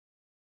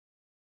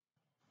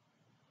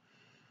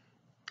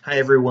Hi,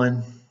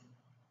 everyone.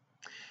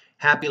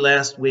 Happy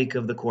last week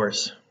of the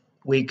course,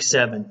 week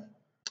 7.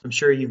 I'm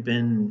sure you've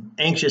been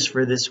anxious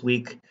for this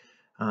week,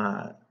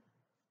 uh,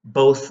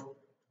 both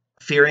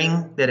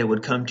fearing that it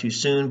would come too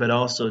soon, but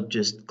also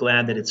just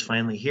glad that it's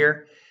finally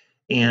here.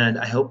 And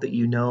I hope that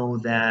you know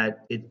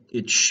that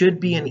it should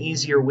be an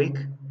easier week.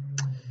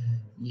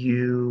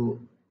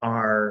 You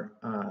are,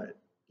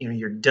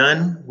 you're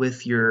done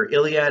with your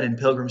Iliad and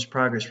Pilgrim's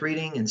Progress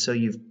reading, and so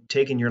you've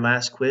taken your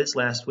last quiz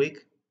last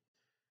week.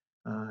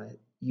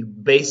 You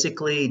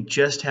basically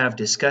just have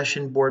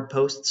discussion board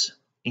posts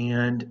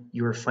and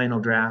your final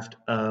draft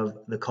of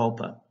the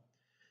Culpa.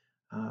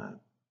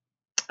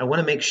 I want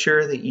to make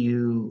sure that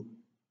you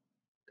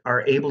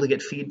are able to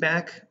get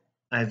feedback.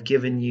 I've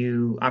given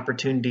you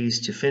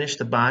opportunities to finish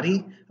the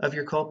body of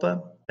your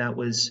Culpa. That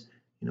was,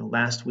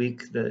 last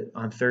week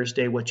on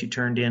Thursday what you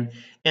turned in,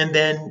 and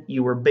then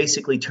you were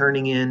basically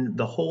turning in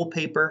the whole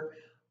paper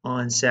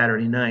on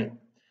Saturday night.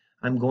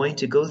 I'm going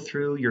to go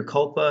through your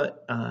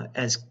Culpa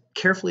as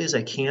carefully as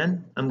I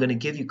can. I'm going to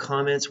give you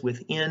comments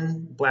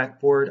within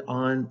Blackboard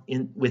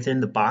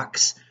within the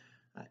box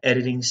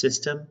editing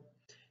system.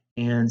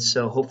 And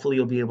so hopefully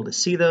you'll be able to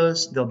see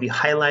those. There'll be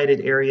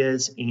highlighted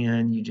areas,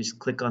 and you just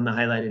click on the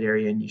highlighted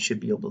area and you should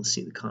be able to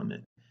see the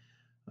comment.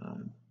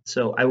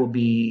 So I will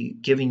be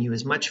giving you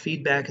as much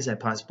feedback as I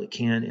possibly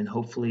can, and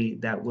hopefully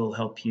that will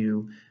help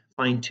you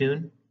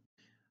fine-tune.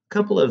 A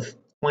couple of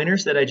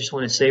pointers that I just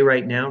want to say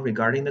right now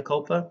regarding the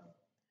Culpa.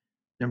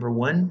 Number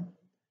 1,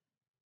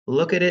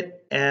 look at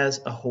it as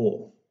a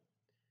whole.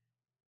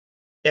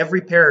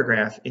 Every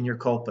paragraph in your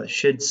Culpa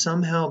should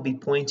somehow be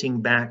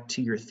pointing back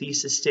to your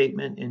thesis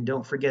statement, and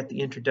don't forget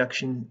the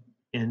introduction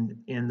and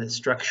the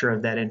structure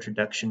of that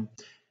introduction.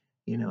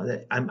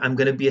 That I'm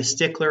going to be a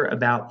stickler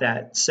about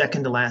that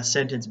second to last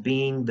sentence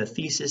being the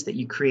thesis that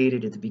you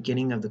created at the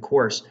beginning of the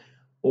course,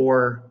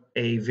 or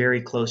a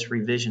very close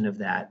revision of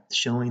that,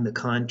 showing the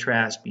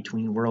contrast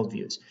between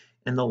worldviews.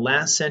 And the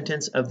last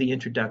sentence of the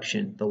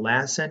introduction, the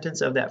last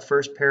sentence of that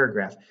first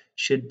paragraph,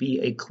 should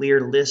be a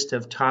clear list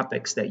of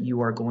topics that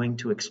you are going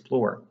to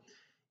explore.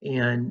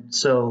 And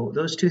so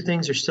those two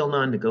things are still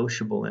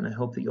non-negotiable, and I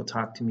hope that you'll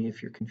talk to me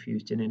if you're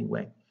confused in any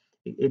way.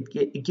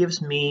 It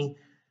gives me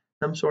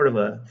some sort of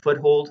a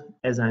foothold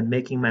as I'm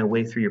making my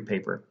way through your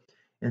paper.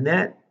 And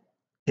that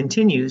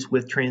continues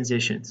with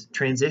transitions,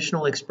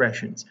 transitional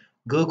expressions.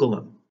 Google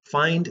them.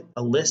 Find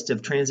a list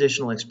of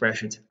transitional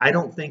expressions. I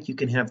don't think you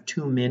can have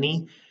too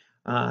many.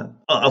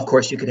 Of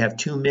course, you could have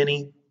too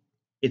many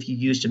if you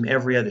used them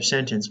every other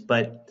sentence,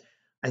 but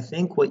I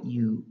think what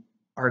you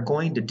are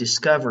going to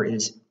discover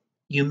is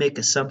you make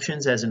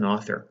assumptions as an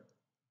author.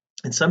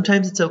 And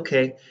sometimes it's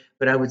okay,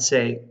 but I would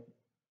say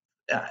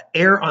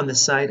err on the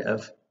side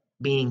of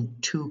being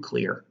too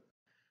clear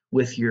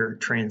with your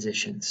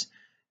transitions.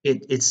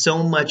 It's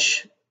so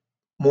much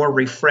more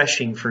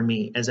refreshing for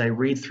me as I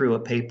read through a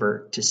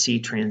paper to see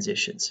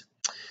transitions.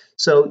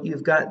 So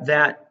you've got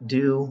that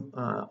due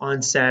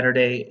on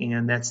Saturday,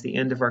 and that's the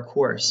end of our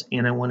course.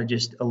 And I want to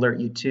just alert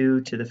you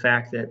to the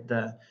fact that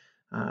the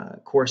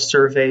course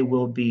survey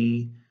will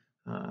be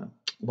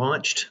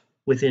launched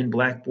within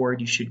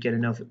Blackboard. You should get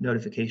a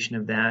notification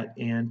of that,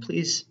 and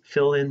please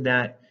fill in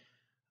that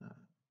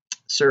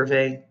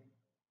survey.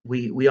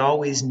 We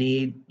always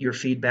need your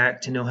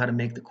feedback to know how to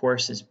make the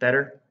courses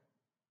better.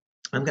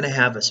 I'm going to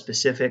have a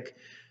specific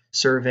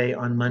survey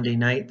on Monday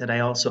night that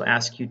I also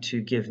ask you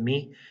to give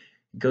me.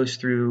 It goes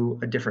through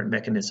a different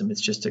mechanism. It's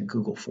just a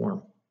Google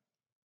form.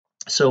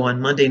 So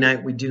on Monday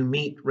night, we do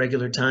meet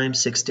regular time,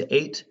 6 to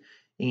 8,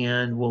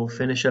 and we'll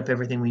finish up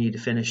everything we need to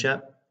finish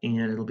up,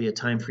 and it'll be a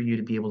time for you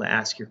to be able to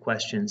ask your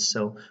questions.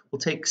 So we'll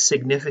take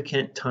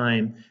significant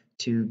time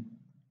to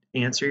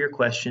answer your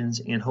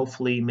questions and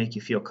hopefully make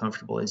you feel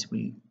comfortable as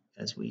we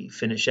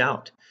finish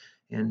out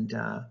and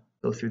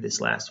go through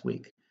this last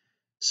week.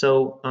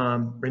 So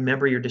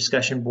remember, your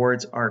discussion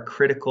boards are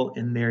critical,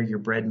 and they're your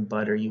bread and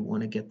butter. You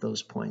want to get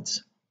those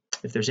points.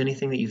 If there's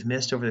anything that you've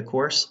missed over the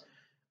course,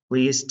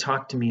 please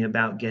talk to me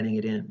about getting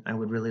it in. I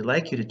would really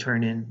like you to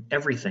turn in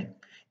everything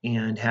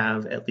and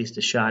have at least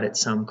a shot at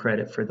some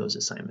credit for those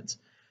assignments.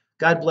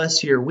 God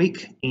bless your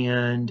week,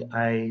 and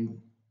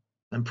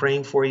I'm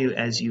praying for you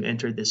as you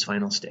enter this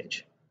final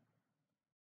stage.